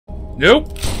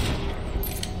Nope.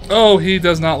 Oh, he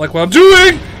does not like what I'm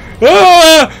doing!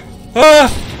 Ah!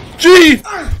 Ah! Gee!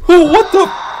 Oh, what the?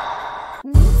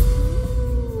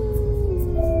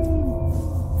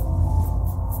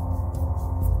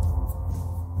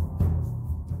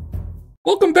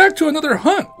 Welcome back to another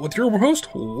hunt with your host,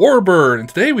 Warbird. And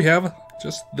today we have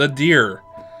just the deer.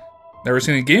 Never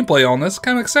seen any gameplay on this.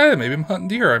 Kind of excited. Maybe I'm hunting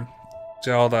deer. I'm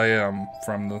how I am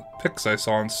from the pics I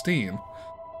saw on Steam.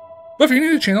 But if you're new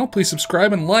to the channel, please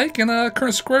subscribe and like. And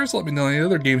current subscribers, let me know any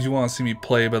other games you want to see me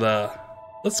play. But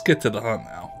let's get to the hunt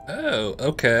now. Oh,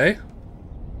 okay.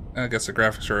 I guess the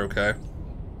graphics are okay.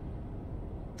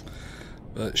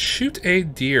 But shoot a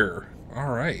deer.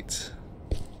 Alright.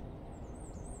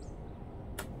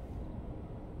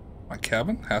 My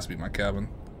cabin? Has to be my cabin.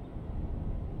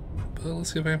 But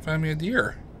let's see if I can find me a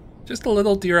deer. Just a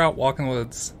little deer out walking the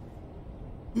woods.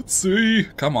 Let's see.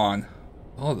 Come on.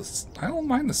 Oh, this. I don't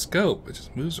mind the scope. It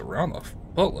just moves around a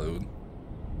boatload.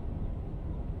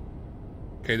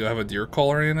 Okay, do I have a deer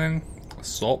call or anything? A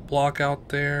salt block out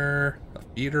there. A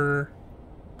feeder.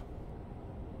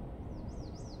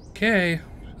 Okay.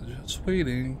 Just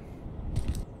waiting.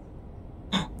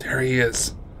 There he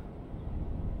is.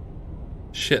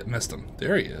 Shit, missed him.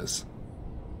 There he is.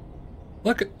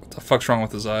 Look at what the fuck's wrong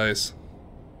with his eyes.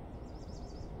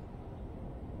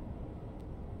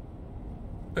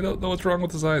 I don't know what's wrong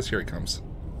with his eyes. Here he comes.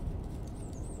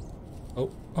 Oh,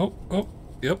 oh, oh,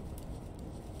 yep.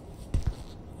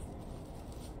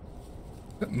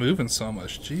 Quit moving so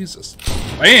much, Jesus.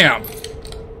 Bam!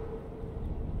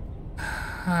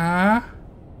 Huh?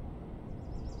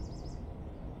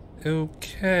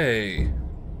 Okay.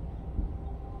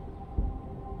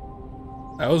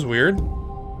 That was weird.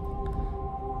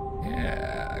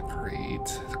 Yeah,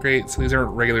 great. Great, so these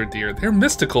aren't regular deer. They're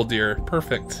mystical deer.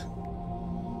 Perfect.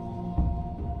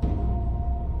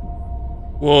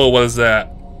 Whoa, what is that?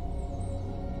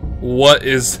 What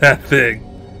is that thing?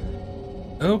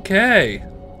 Okay.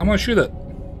 I'm gonna shoot it.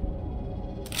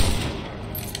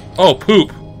 Oh,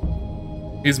 poop.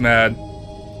 He's mad.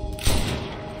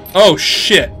 Oh,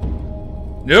 shit.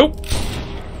 Nope.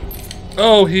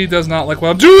 Oh, he does not like what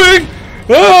I'm doing!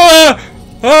 Ah!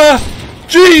 Ah!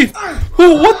 Gee!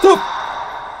 Oh, what the?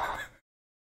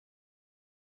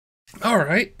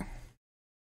 Alright.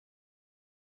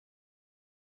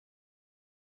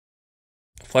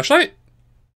 Flashlight?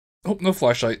 Oh, no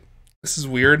flashlight. This is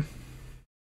weird.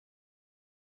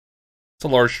 It's a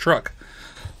large truck.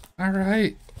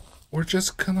 Alright. We're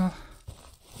just gonna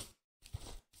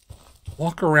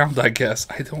walk around, I guess.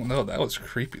 I don't know. That was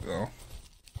creepy, though.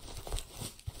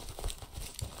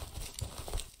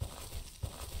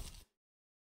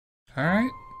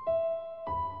 Alright.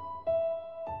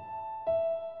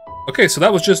 Okay, so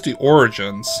that was just the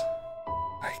origins.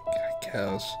 I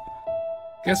guess.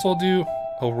 Guess I'll do...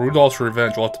 Oh, Rudolph's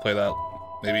Revenge. We'll have to play that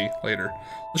maybe later.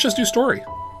 Let's just do story.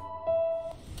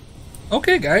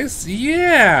 Okay, guys.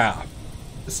 Yeah!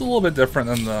 This is a little bit different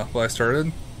than what I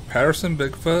started. Patterson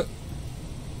Bigfoot.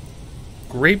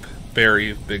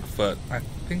 Grapeberry Bigfoot. I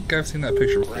think I've seen that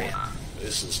picture before. Grant,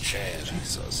 this is Chad.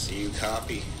 Jesus. Do you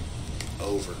copy?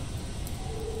 Over.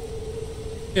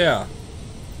 Yeah.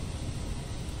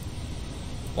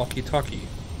 Walkie-talkie.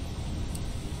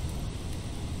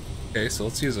 Okay, so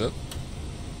let's use it.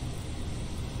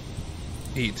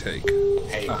 E-take.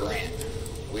 Hey, Grant.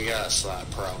 We got a slight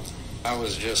problem. I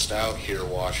was just out here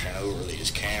watching over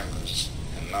these cameras,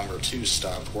 and number 2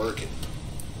 stopped working.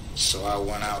 So I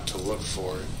went out to look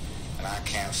for it, and I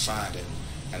can't find it,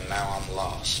 and now I'm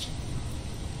lost.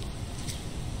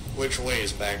 Which way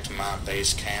is back to my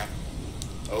base camp?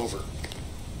 Over.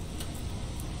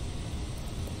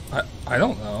 I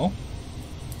don't know.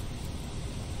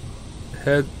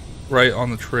 Head right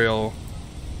on the trail.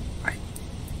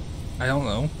 I don't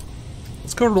know.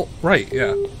 Let's go to right,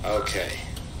 yeah. Okay.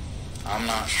 I'm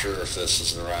not sure if this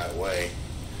is the right way,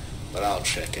 but I'll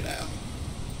check it out.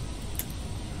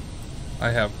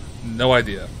 I have no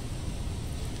idea.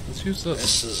 Let's use this.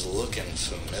 This is looking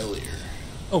familiar.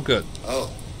 Oh, good.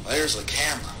 Oh, there's the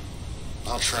camera.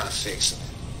 I'll try fixing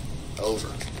it. Over.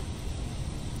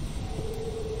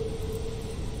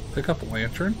 Pick up a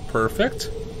lantern. Perfect.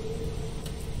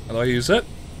 How do I use it?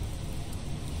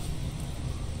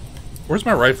 Where's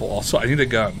my rifle? Also, I need a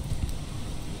gun.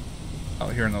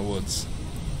 Out here in the woods.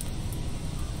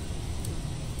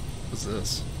 What's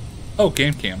this? Oh,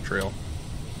 game cam trail.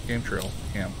 Game trail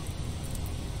cam.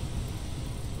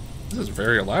 This is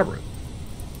very elaborate.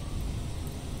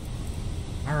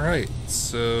 Alright,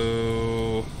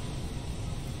 so...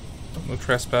 no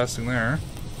trespassing there.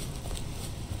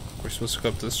 We're supposed to go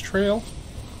up this trail.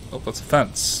 Oh, that's a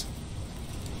fence.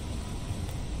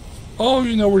 Oh,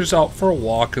 you know, we're just out for a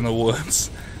walk in the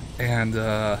woods. And,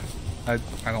 I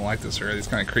don't like this area. It's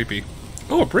kind of creepy.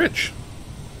 Oh, a bridge.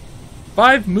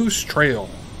 5 Moose Trail.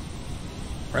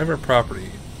 Private property,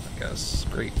 I guess.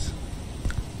 Great.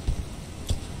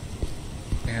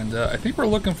 And, I think we're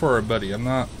looking for our buddy. I'm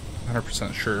not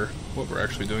 100% sure what we're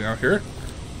actually doing out here.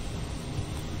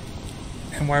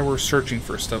 And why we're searching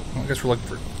for stuff. Well, I guess we're looking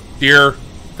for deer.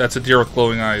 That's a deer with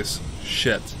glowing eyes.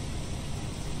 Shit.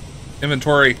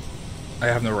 Inventory. I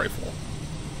have no rifle.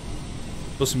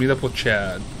 Supposed to meet up with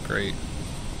Chad. Great.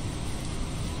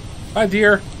 Bye,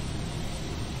 deer.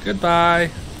 Goodbye.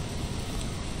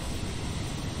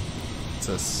 It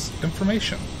says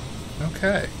information.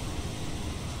 Okay.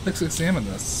 Let's examine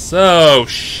this. Oh,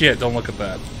 shit. Don't look at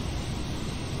that.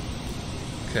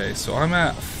 Okay, so I'm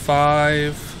at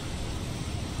 5.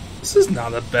 This is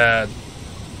not a bad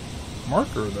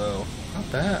marker, though.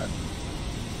 Not bad.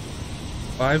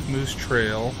 5 Moose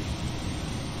Trail.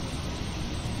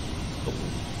 Oh,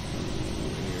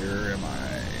 where am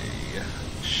I?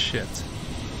 Shit.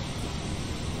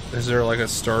 Is there like a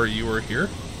star you were here?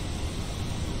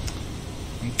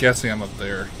 I'm guessing I'm up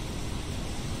there.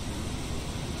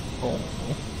 Oh.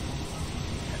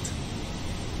 Shit.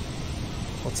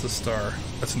 What's the star?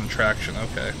 That's an attraction.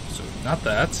 Okay, so not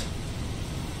that.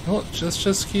 Well,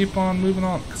 just keep on moving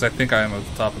on, because I think I am at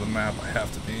the top of the map. I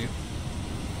have to be.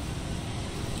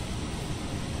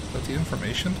 Is that the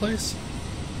information place?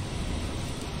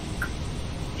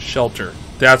 Shelter.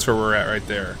 That's where we're at right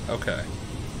there. Okay.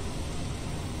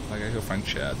 I gotta go find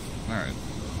Chad. Alright.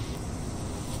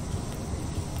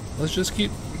 Let's just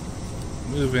keep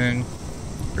moving.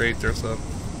 Great, there's a...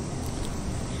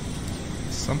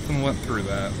 Something went through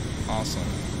that. Awesome.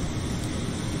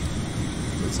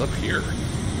 What's up here?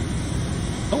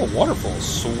 Oh, a waterfall.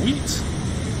 Sweet.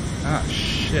 Ah,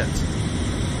 shit.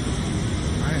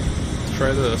 Alright, let's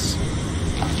try this.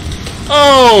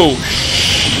 Oh,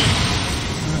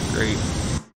 great.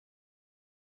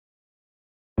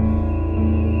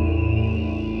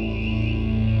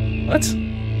 What?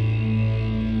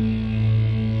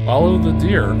 Follow the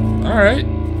deer. Alright.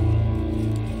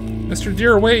 Mr.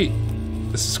 Deer, wait.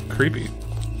 This is creepy.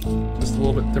 Just a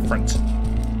little bit different.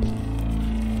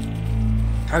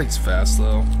 God, he's fast,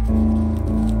 though.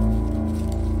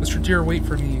 Mr. Deer, wait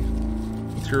for me.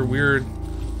 With your weird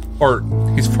fart.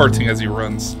 He's farting as he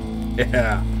runs.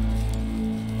 Yeah.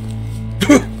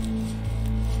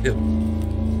 Ew.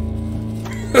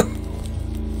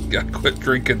 Gotta quit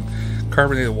drinking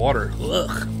carbonated water.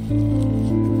 Ugh.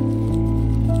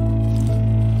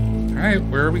 Alright,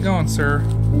 where are we going, sir?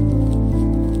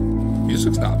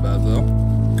 Music's not bad, though.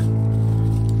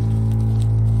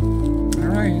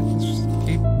 Alright, let's just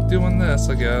keep doing this,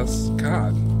 I guess.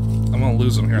 God, I'm gonna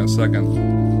lose him here in a second.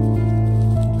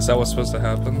 Is that what's supposed to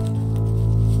happen?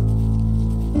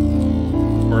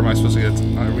 Or am I supposed to get...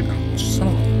 Are we done? Son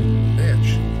of a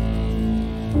bitch.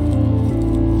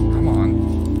 Come on.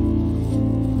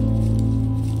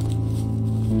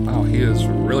 Wow, he is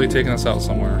really taking us out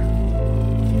somewhere.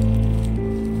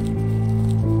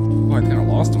 Oh, I think I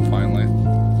lost him finally.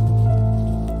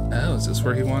 Oh, is this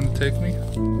where he wanted to take me?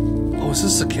 Oh, is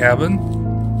this a cabin?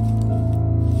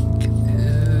 It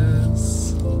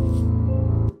is.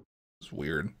 It's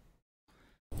weird.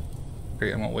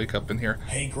 Okay, I'm gonna wake up in here.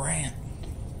 Hey, Grant.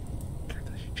 Get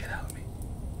the shit out of me.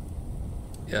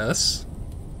 Yes?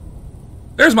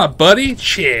 There's my buddy,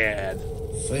 Chad.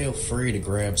 Feel free to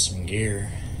grab some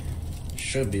gear.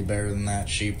 Should be better than that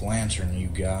cheap lantern you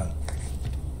got.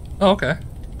 Oh, okay.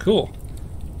 Cool.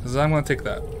 Because I'm going to take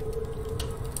that.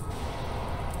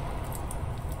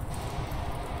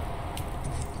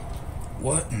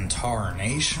 What in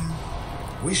tarnation?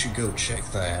 We should go check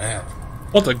that out.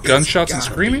 What, the gunshots and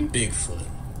screaming? Bigfoot.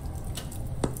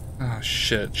 Oh,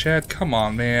 shit. Chad, come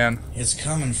on, man. It's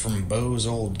coming from Bo's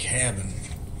old cabin.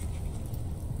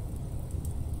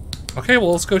 Okay,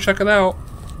 well, let's go check it out.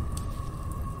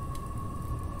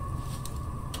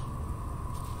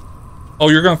 Oh,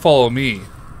 you're going to follow me.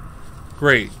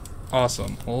 Great.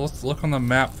 Awesome. Well, let's look on the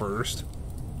map first.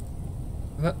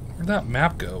 Where'd that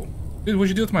map go? Dude, what'd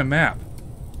you do with my map?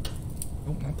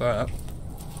 Oh, not that.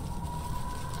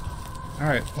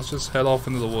 Alright, let's just head off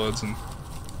into the woods and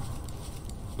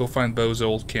go find Bo's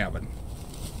old cabin.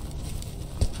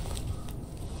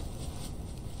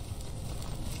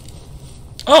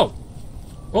 Oh!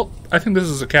 Well, I think this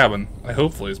is a cabin.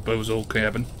 Hopefully it's Bo's old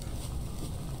cabin.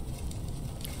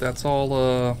 That's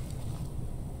all,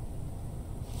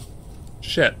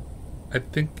 shit. I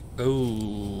think...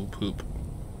 Oh, poop.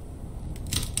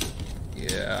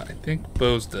 Yeah, I think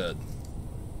Bo's dead.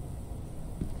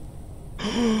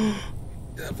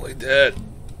 Definitely dead.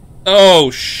 Oh,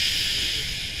 shit.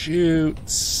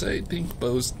 Shoots. I think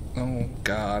Bo's. Oh,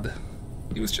 God.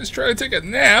 He was just trying to take a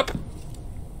nap.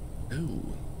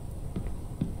 Ooh.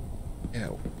 Yeah.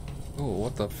 Oh,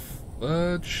 what the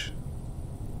fudge?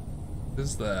 What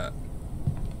is that?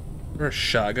 Is there a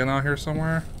shotgun out here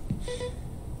somewhere?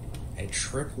 A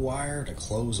tripwire to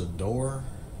close a door?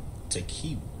 To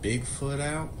keep Bigfoot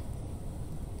out?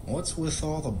 What's with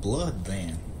all the blood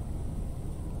then?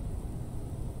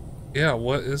 Yeah,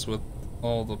 what is with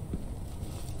all the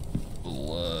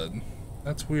blood?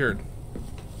 That's weird.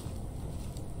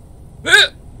 Eh!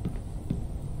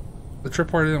 The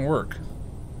tripwire didn't work.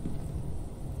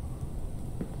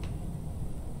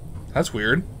 That's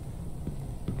weird.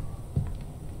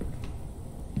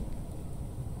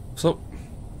 So,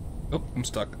 oh, I'm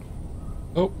stuck.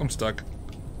 Oh, I'm stuck.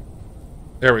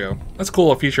 There we go. That's a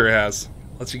cool feature it has.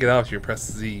 Lets you get out if you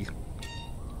press Z.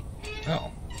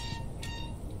 Oh.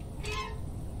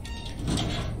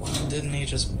 Why didn't he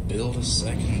just build a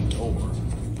second door?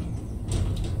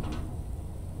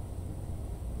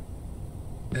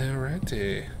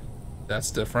 Alrighty. That's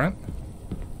different.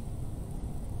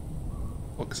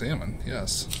 Oh, examine,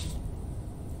 yes.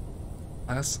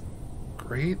 That's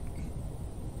great.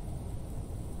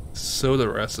 Soda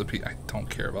recipe. I don't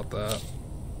care about that.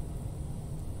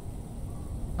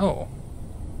 Oh.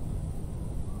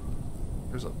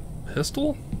 There's a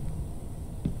pistol?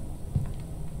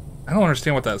 I don't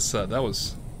understand what that said. That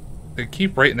was... They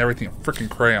keep writing everything in frickin'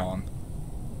 crayon.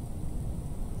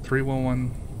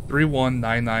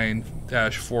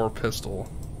 3199-4 pistol.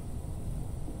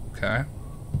 Okay.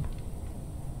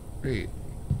 Great.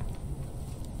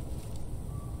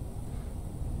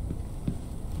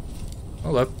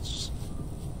 Oh, that's...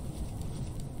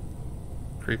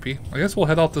 creepy. I guess we'll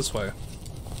head out this way.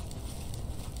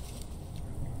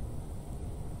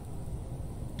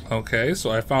 Okay,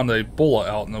 so I found a bullet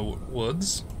out in the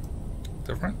woods.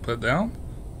 Different. Put it down.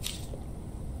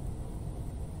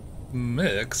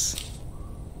 Mix.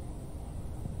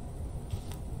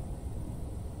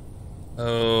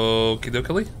 Okie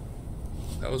dokie.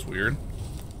 That was weird.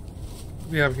 What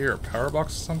do we have here? A power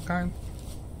box of some kind?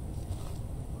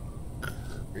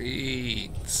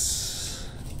 Great.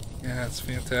 Yeah, it's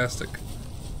fantastic.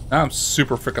 Now I'm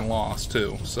super freaking lost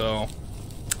too, so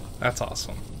that's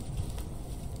awesome.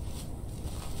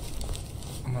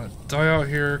 I'm gonna die out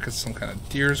here because some kind of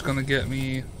deer's gonna get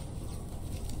me.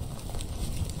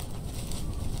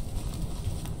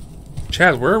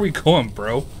 Chad, where are we going,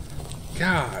 bro?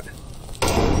 God.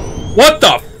 What the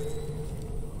f—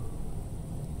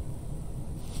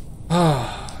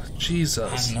 Ah,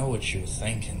 Jesus. I know what you're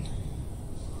thinking,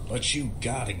 but you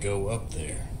gotta go up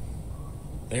there.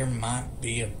 There might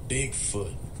be a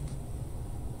Bigfoot.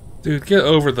 Dude, get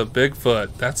over the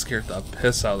Bigfoot. That scared the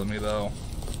piss out of me, though.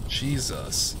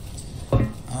 Jesus.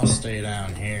 I'll stay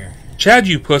down here. Chad,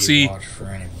 you pussy. Watch for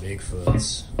any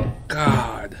Bigfoots.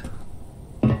 God.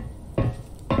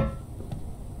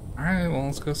 Alright, well,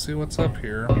 let's go see what's up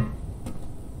here.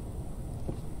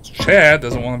 Chad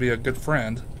doesn't want to be a good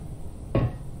friend.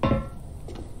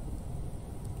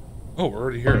 Oh, we're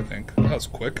already here, I think. That was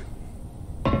quick.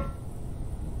 I'm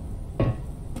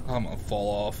gonna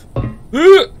fall off.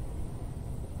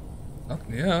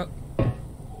 Nothing yet.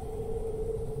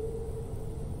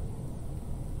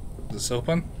 Is this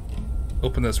open?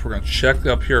 Open this. We're gonna check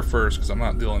up here first because I'm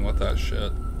not dealing with that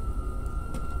shit.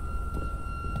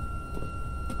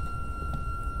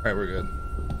 Alright, we're good.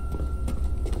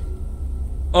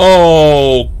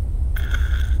 Oh!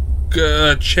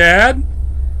 Chad?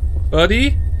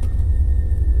 Buddy?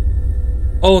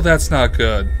 Oh, that's not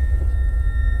good.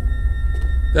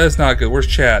 That is not good. Where's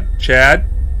Chad? Chad?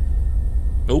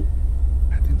 Nope.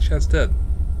 I think Chad's dead.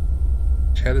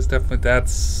 Chad is definitely...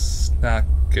 That's not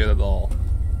good at all.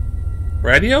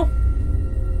 Radio?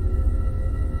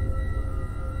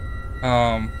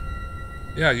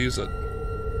 Yeah, use it.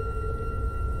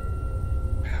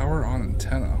 Power on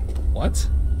antenna. What?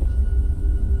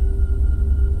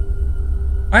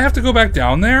 I have to go back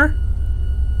down there?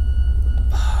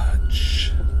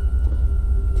 Fudge.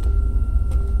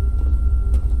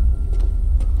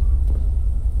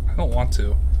 I don't want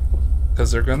to.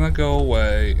 Because they're gonna go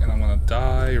away and I'm gonna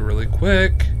die really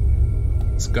quick.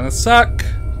 It's gonna suck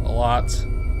a lot.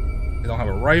 They don't have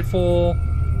a rifle.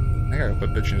 I gotta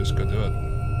quit bitching and just go do it.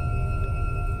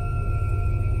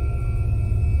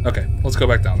 Okay, let's go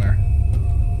back down there.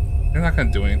 They're not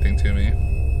gonna do anything to me.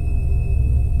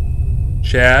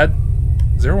 Chad?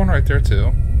 Is there one right there too?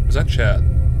 Or is that Chad?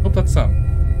 Oh, that's them.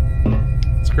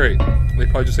 That's great. They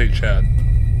probably just ate Chad.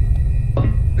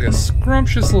 Like a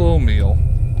scrumptious little meal.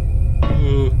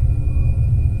 Ooh.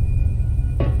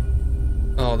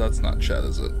 Oh, that's not Chad,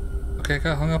 is it? Okay, Okay,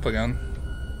 got hung up again.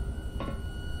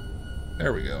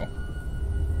 There we go.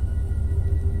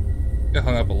 Get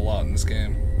hung up a lot in this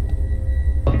game.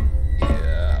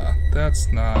 Yeah, that's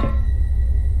not...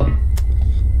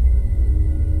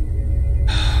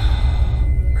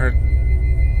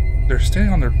 They're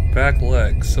standing on their back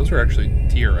legs. Those are actually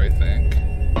deer, I think.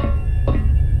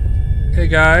 Hey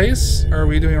guys, are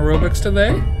we doing aerobics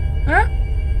today? Huh?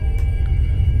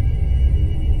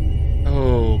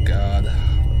 Oh god.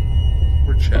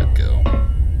 Where'd Chad go?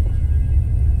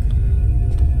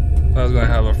 I was gonna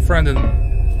have a friend in...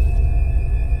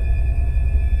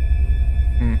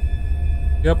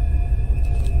 Yep.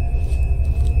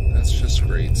 That's just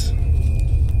great.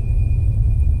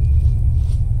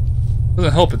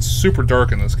 Doesn't help it's super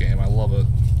dark in this game. I love it.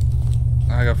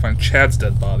 Now I gotta find Chad's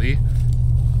dead body.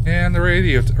 And the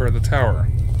radio, or the tower,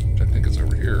 which I think is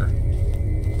over here.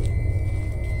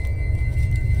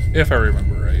 If I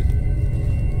remember right.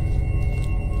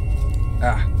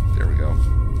 Ah, there we go.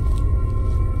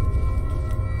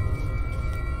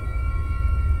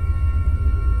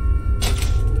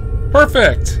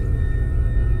 Perfect!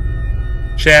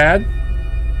 Chad?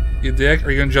 You dick?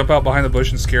 Are you gonna jump out behind the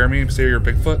bush and scare me and say you're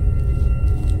Bigfoot?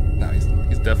 No, he's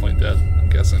definitely dead, I'm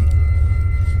guessing.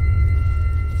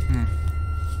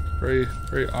 Very,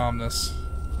 very ominous.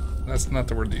 That's not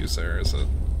the word to use there, is it?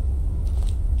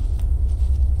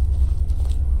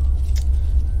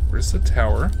 Where's the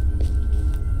tower?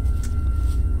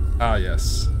 Ah,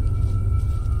 yes.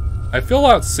 I feel a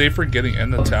lot safer getting in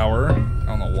the tower. I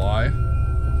don't know why.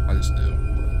 I just do.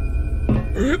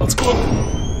 Alright, let's go.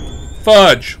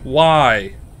 Fudge!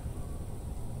 Why?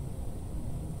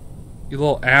 You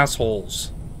little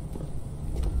assholes.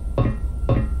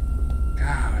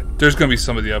 God, there's gonna be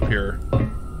somebody up here.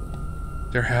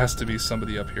 There has to be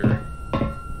somebody up here.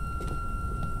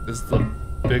 Is the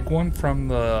big one from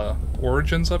the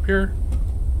Origins up here?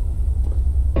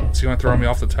 Is he gonna throw me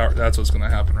off the tower? That's what's gonna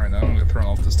happen right now. I'm gonna get thrown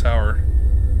off this tower.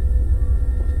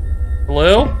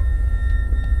 Hello?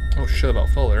 Oh shit, about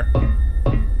fell there.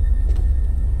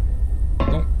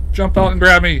 Don't jump out and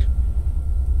grab me!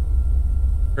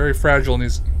 Very fragile and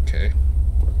he's... Okay.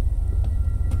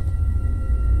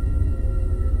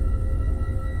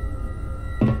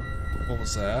 What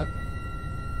was that?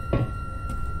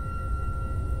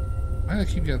 Why do I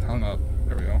keep getting hung up?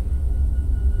 There we go.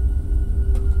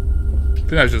 I think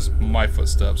that's just my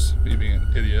footsteps. Me being an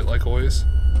idiot, like always.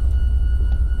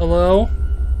 Hello?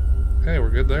 Hey, we're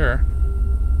good there.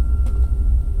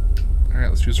 Alright,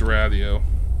 let's use the radio.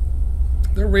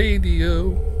 The radio.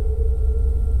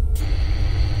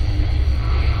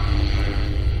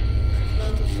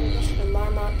 Local service from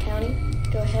Marmont County.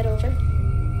 Go ahead, over.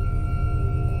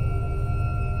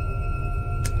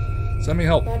 Send me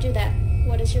help. Roger that.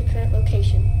 What is your current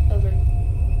location? Over.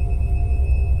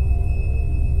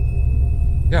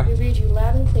 Yeah. We read you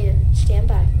loud and clear. Stand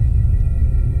by.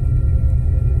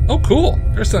 Oh, cool.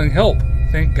 They're sending help.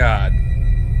 Thank God.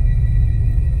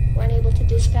 We're unable to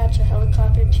dispatch a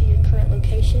helicopter to your current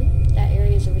location. That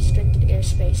area is a restricted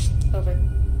airspace. Over.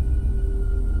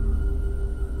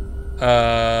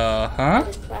 Huh? That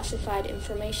is classified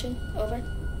information. Over.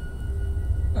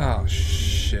 Oh,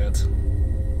 shit.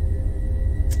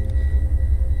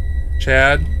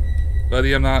 Chad,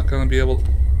 buddy, I'm not gonna be able to...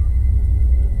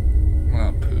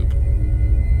 Oh, poop.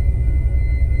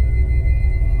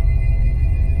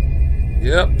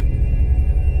 Yep.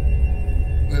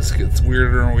 This gets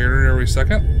weirder and weirder every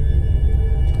second.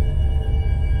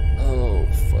 Oh,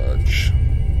 fudge.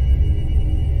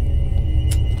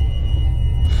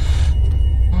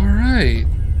 Alright.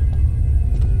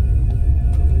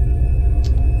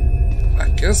 I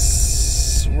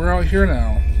guess we're out here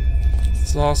now.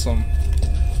 It's awesome.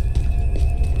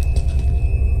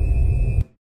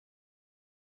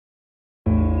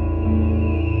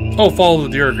 Oh, follow the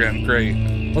deer again. Great.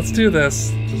 Let's do this.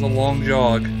 This is a long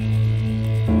jog.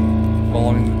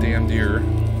 Following the damn deer.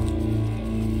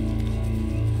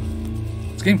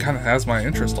 This game kind of has my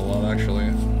interest a lot, actually.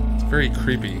 It's very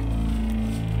creepy.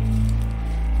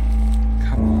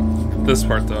 Come on. This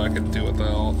part, though, I could do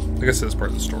without. I guess this part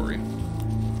of the story.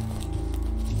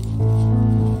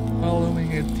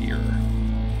 Following a deer.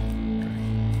 Okay.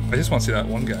 I just want to see that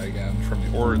one guy again from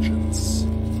the Origins.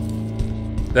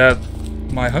 That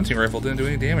my hunting rifle didn't do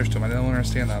any damage to him. I don't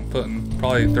understand that. I'm putting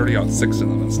probably 30-06 in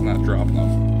them and it's not dropping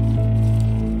them.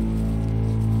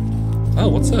 Oh,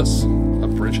 what's this? A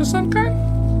bridge of some kind?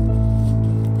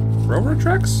 Railroad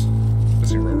tracks?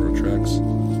 Missing railroad tracks.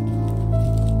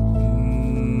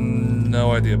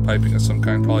 No idea. Piping of some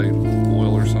kind. Probably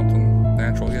oil or something.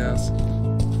 Natural gas.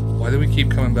 Why do we keep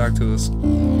coming back to this?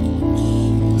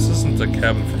 This isn't the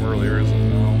cabin from earlier, is it?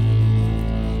 No.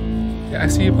 Yeah, I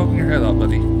see you poking your head out,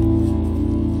 buddy.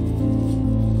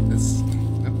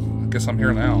 I guess I'm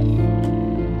here now.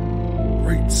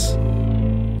 Great.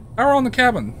 Hour on the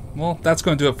cabin. Well, that's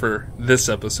going to do it for this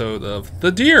episode of The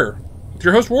Deer with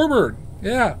your host Warbird.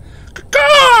 Yeah.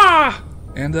 Caw!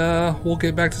 And we'll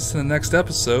get back to this in the next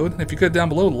episode. If you could, down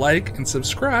below, like and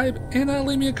subscribe, and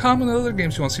leave me a comment on other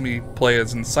games you want to see me play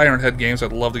as in Siren Head games.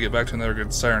 I'd love to get back to another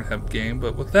good Siren Head game.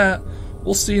 But with that,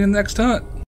 we'll see you in the next hunt.